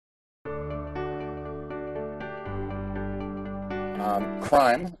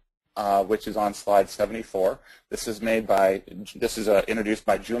Crime, which is on slide 74. This is introduced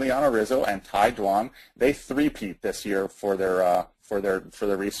by Giuliano Rizzo and Tai Duan. They three-peat this year for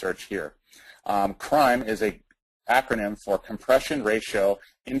their research here. Crime is a acronym for Compression Ratio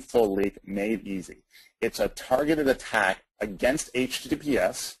Info Leak Made Easy. It's a targeted attack against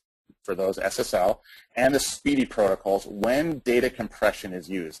HTTPS, for those SSL, and the SPDY protocols when data compression is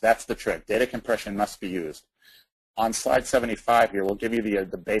used. That's the trick. Data compression must be used. On slide 75 here, we'll give you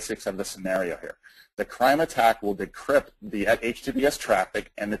the basics of the scenario here. The crime attack will decrypt the HTTPS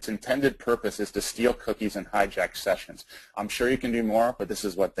traffic, and its intended purpose is to steal cookies and hijack sessions. I'm sure you can do more, but this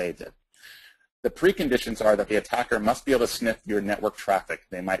is what they did. The preconditions are that the attacker must be able to sniff your network traffic.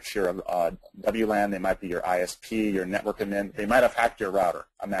 They might share a WLAN, they might be your ISP, your network admin, they might have hacked your router.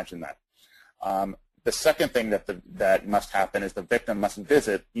 Imagine that. The second thing that must happen is the victim must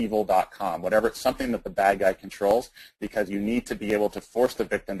visit evil.com, something that the bad guy controls, because you need to be able to force the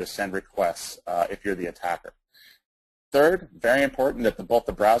victim to send requests if you're the attacker. Third, very important that both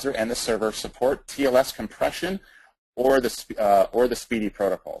the browser and the server support TLS compression or the SPDY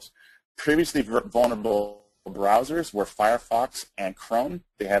protocols. Previously vulnerable browsers were Firefox and Chrome.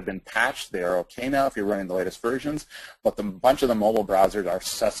 They have been patched. They are okay now if you're running the latest versions, but a bunch of the mobile browsers are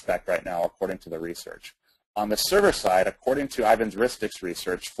suspect right now according to the research. On the server side, according to Ivan Ristik's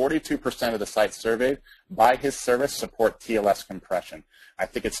research, 42% of the sites surveyed by his service support TLS compression. I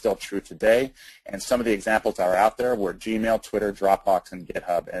think it's still true today, and some of the examples that are out there were Gmail, Twitter, Dropbox, and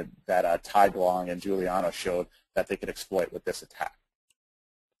GitHub, and that Tai Duan and Giuliano showed that they could exploit with this attack.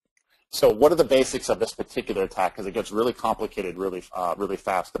 So what are the basics of this particular attack? Because it gets really complicated really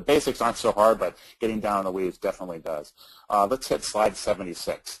fast. The basics aren't so hard, but getting down in the weeds definitely does. Let's hit slide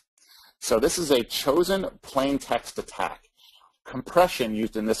 76. So this is a chosen plain text attack. Compression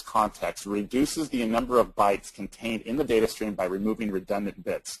used in this context reduces the number of bytes contained in the data stream by removing redundant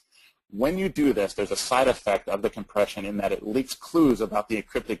bits. When you do this, there's a side effect of the compression in that it leaks clues about the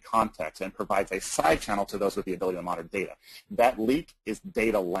encrypted context and provides a side channel to those with the ability to monitor data. That leak is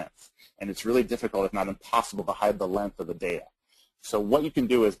data length, and it's really difficult, if not impossible, to hide the length of the data. So what you can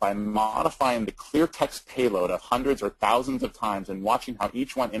do is by modifying the clear text payload of hundreds or thousands of times and watching how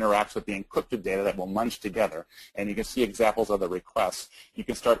each one interacts with the encrypted data that will munch together, and you can see examples of the requests, you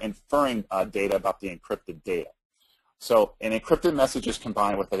can start inferring data about the encrypted data. So an encrypted message is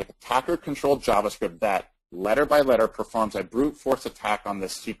combined with an attacker-controlled JavaScript that, letter by letter, performs a brute force attack on the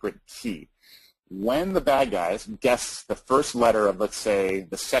secret key. When the bad guys guess the first letter of, let's say,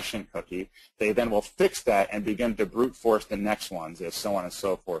 the session cookie, they then will fix that and begin to brute force the next ones, and so on and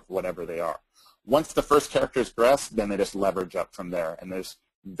so forth, whatever they are. Once the first character is guessed, then they just leverage up from there. And there's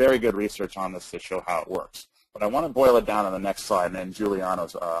very good research on this to show how it works. But I want to boil it down on the next slide, and then Giuliano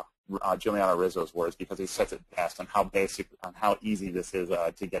Rizzo's words, because he says it best on how easy this is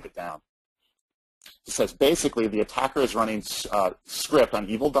to get it down. It says basically the attacker is running script on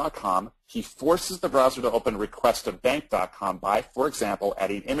evil.com. He forces the browser to open request to bank.com by, for example,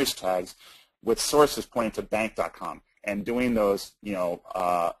 adding image tags with sources pointing to bank.com and doing those,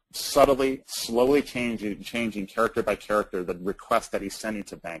 subtly, slowly changing character by character the request that he's sending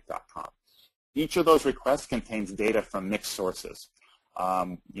to bank.com. Each of those requests contains data from mixed sources.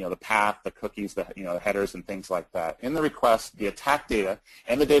 The path, the cookies, the headers, and things like that. In the request, the attack data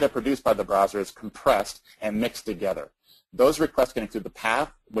and the data produced by the browser is compressed and mixed together. Those requests can include the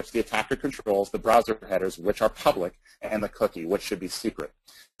path, which the attacker controls, the browser headers, which are public, and the cookie, which should be secret.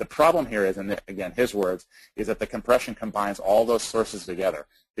 The problem here is, and again, his words, is that the compression combines all those sources together.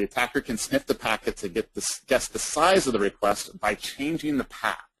 The attacker can sniff the packet to guess the size of the request by changing the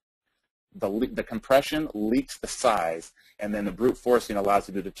path. The compression leaks the size, and then the brute forcing allows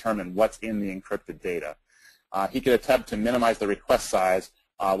you to determine what's in the encrypted data. He could attempt to minimize the request size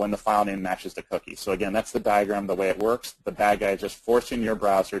when the file name matches the cookie. So again, that's the diagram, the way it works. The bad guy is just forcing your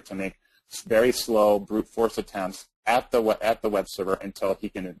browser to make very slow brute force attempts at the web server until he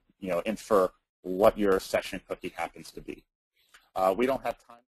can infer what your session cookie happens to be. We don't have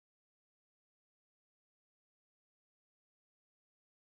time.